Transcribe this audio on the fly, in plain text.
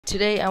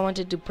today I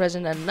wanted to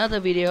present another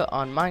video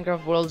on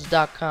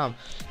minecraftworlds.com,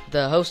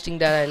 the hosting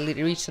that I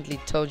recently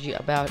told you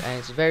about, and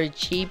it's very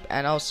cheap,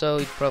 and also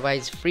it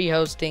provides free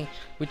hosting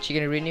which you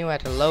can renew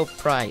at a low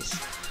price.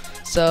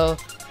 So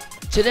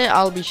today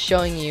I'll be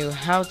showing you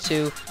how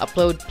to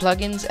upload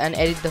plugins and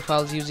edit the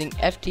files using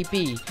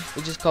FTP,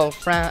 which is called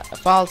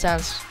File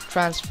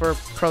Transfer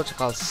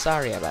Protocol.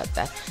 Sorry about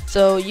that.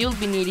 So you'll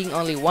be needing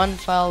only one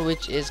file,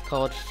 which is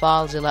called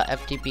FileZilla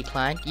FTP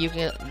client.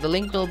 The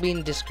link will be in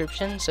the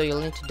description, so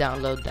you'll need to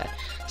download that.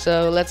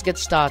 So let's get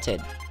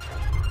started.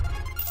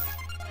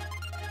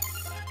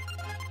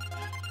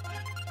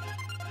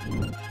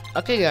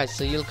 Okay guys,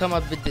 so you'll come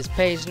up with this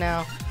page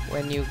now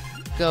when you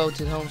go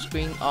to the home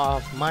screen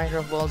of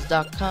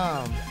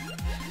minecraftworlds.com.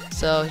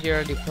 So here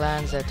are the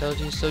plans I told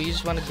you. So you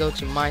just want to go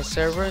to my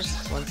servers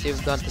once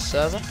you've got the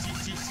server,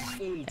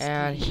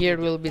 and here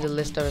will be the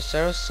list of the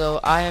servers. So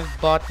I have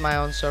bought my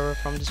own server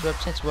from this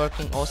website. It's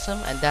working awesome,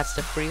 and that's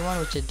the free one,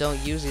 which I don't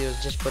use. It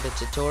was just for the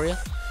tutorial.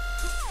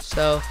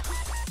 So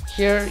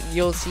here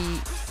you'll see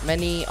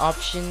many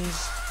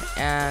options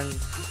and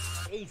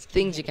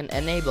things you can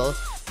enable.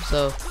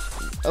 So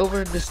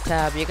over this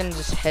tab you can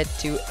just head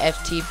to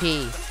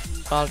FTP,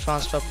 File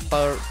Transfer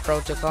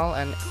Protocol,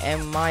 and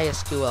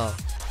MySQL.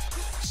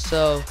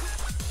 So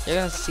you're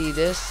gonna see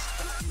this.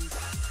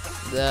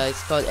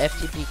 It's called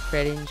FTP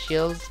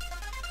credentials.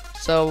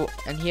 So,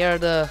 and here are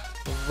the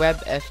web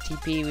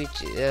FTP,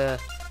 which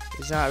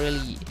is not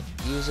really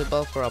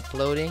usable for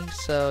uploading,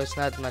 so it's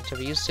not much of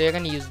a use. So you're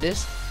gonna use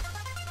this.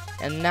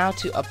 And now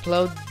to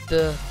upload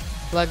the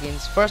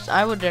plugins, first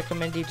I would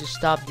recommend you to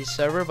stop the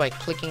server by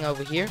clicking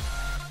over here.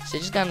 So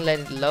you're just gonna let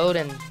it load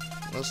and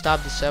we'll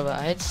stop the server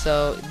ahead.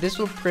 So this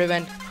will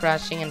prevent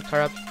crashing and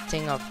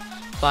corrupting of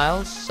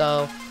files.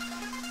 So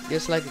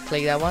just like to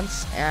click that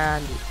once,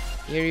 and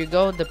here you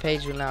go, the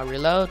page will now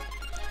reload,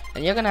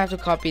 and you're gonna have to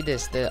copy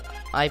this, the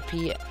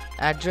IP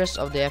address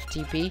of the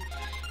FTP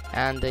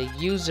and the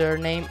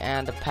username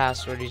and the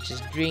password, which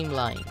is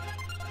Dreamline.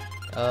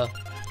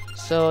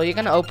 So you're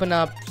gonna open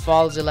up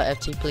FileZilla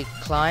FTP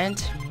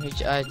client,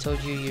 which I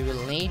told you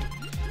will need.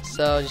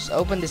 So just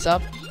open this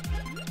up.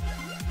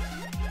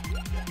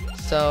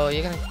 So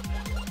you're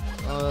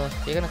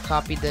gonna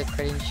copy the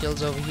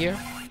credentials over here.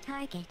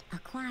 Target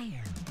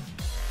acquired.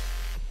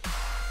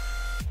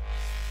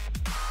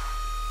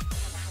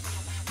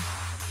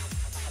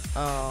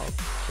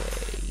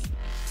 Okay,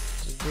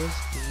 so the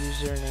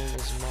username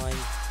is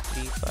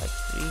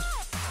mine353.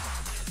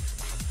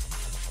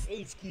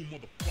 Old school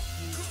motherfucker.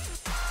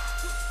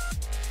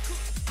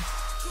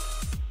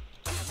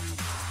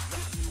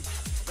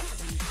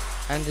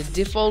 And the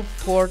default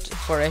port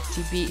for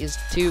FTP is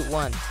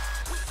 2.1.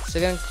 So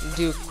you're gonna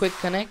do quick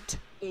connect.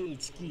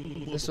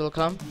 This will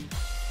come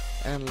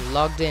and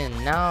logged in.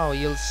 Now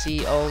you'll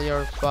see all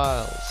your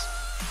files.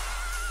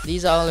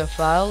 These are all your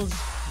files.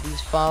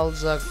 These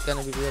files are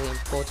gonna be really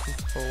important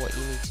for what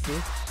you need to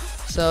do.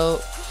 So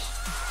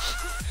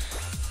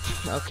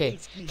okay,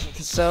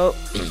 so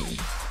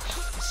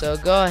so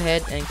go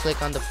ahead and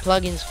click on the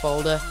plugins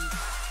folder,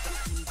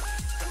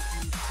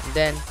 and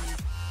then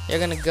you're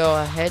gonna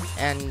go ahead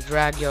and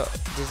drag your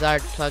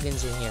desired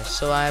plugins in here.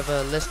 So I have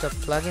a list of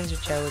plugins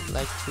which I would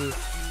like to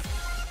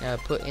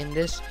put in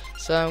this.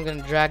 So I'm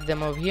gonna drag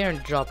them over here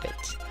and drop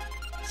it.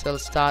 So I'll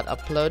start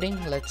uploading.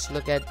 Let's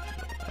look at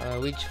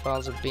which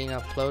files are being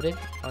uploaded.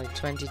 Only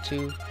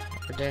 22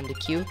 are there in the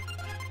queue.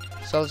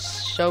 So I'll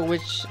show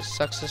which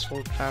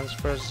successful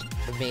transfers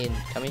have been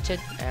committed,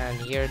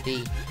 and here are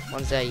the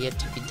ones that are yet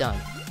to be done.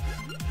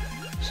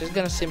 So it's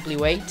gonna simply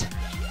wait.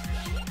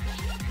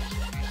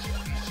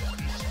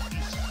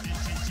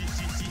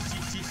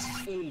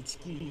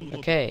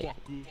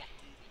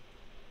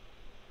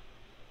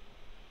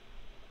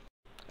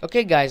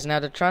 Okay guys, now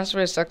the transfer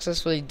is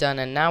successfully done,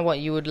 and now what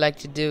you would like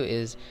to do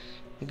is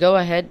go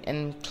ahead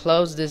and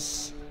close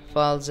this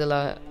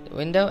FileZilla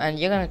window, and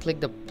you're gonna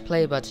click the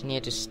play button here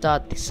to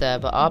start the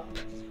server up.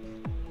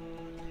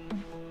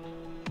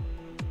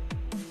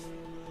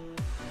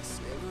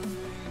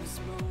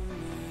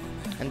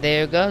 And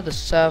there you go, the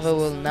server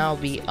will now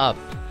be up.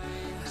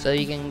 So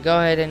you can go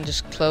ahead and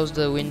just close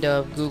the window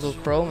of Google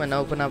Chrome and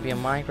open up your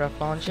Minecraft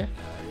launcher.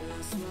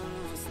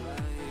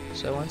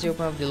 So once you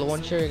open up the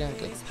launcher, you're gonna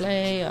click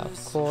play,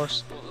 of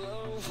course.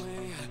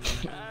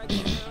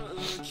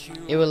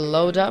 It will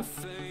load up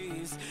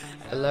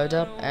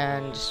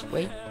and just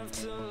wait.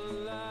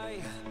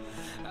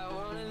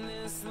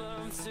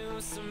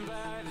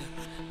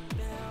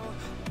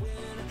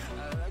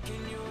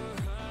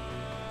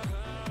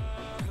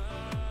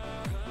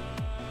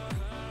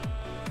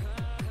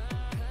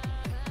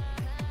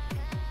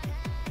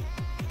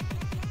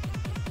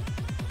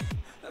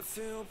 I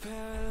feel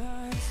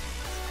paralyzed.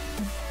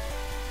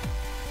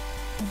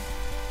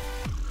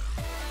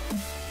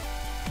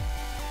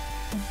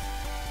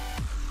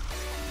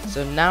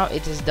 So now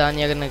it is done.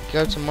 You're gonna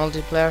go to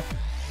multiplayer,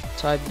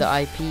 type the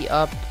IP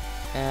up,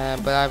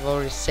 but I've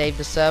already saved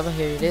the server.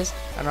 Here it is,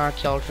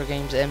 Anarchy Ultra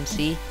Games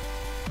MC.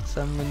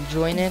 So I'm gonna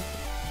join it.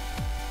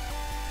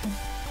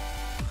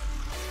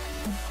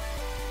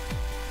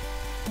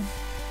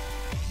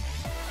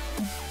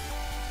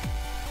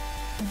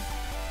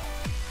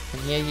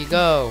 here you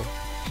go.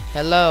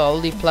 Hello, all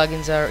the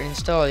plugins are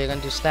installed. You're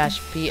going to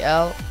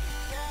 /pl.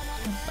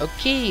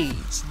 Okay,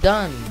 it's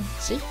done.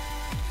 See,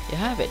 you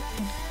have it.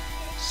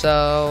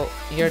 So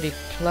here are the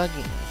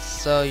plugins.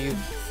 So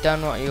you've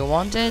done what you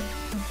wanted.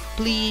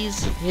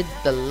 Please hit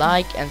the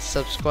like and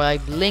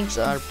subscribe. Links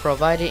are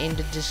provided in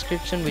the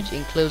description, which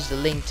includes the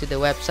link to the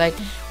website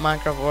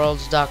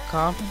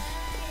minecraftworlds.com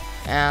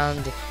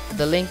and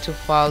the link to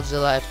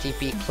FileZilla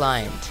FTP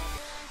client.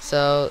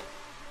 So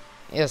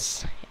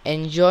yes,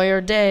 enjoy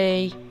your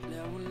day.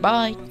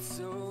 Bye.